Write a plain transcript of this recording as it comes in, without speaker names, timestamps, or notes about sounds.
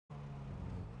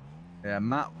Yeah,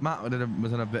 Matt was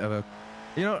in a bit of a...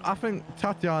 You know, I think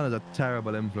Tatiana's a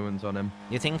terrible influence on him.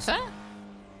 You think so?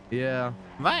 Yeah.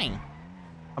 Why?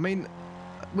 I mean,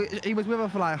 he was with her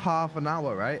for like half an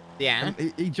hour, right? Yeah.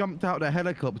 And he jumped out the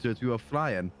helicopter as we were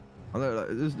flying.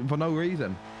 For no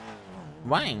reason.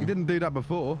 Why? He didn't do that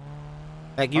before.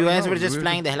 Like you guys were just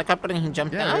flying the helicopter and he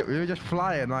jumped out? Yeah, we were just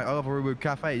flying like over Ubu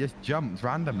Cafe. He just jumped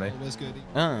randomly. It was good.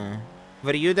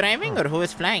 Were you driving or who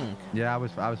was flying? Yeah, I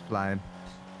was flying.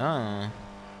 Oh.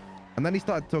 And then he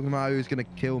started talking about how he was gonna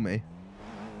kill me.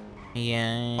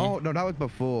 Yeah. Oh no, that was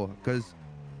before, because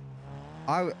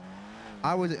I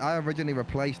originally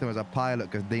replaced him as a pilot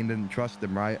because Dean didn't trust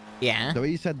him, right? Yeah. So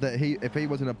he said that if he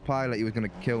wasn't a pilot, he was gonna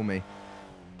kill me.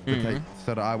 So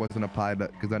that I wasn't a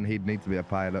pilot, because then he'd need to be a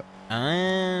pilot.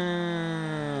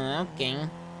 Ah, okay.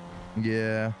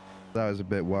 Yeah, that was a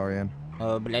bit worrying.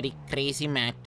 Oh, bloody crazy Matt.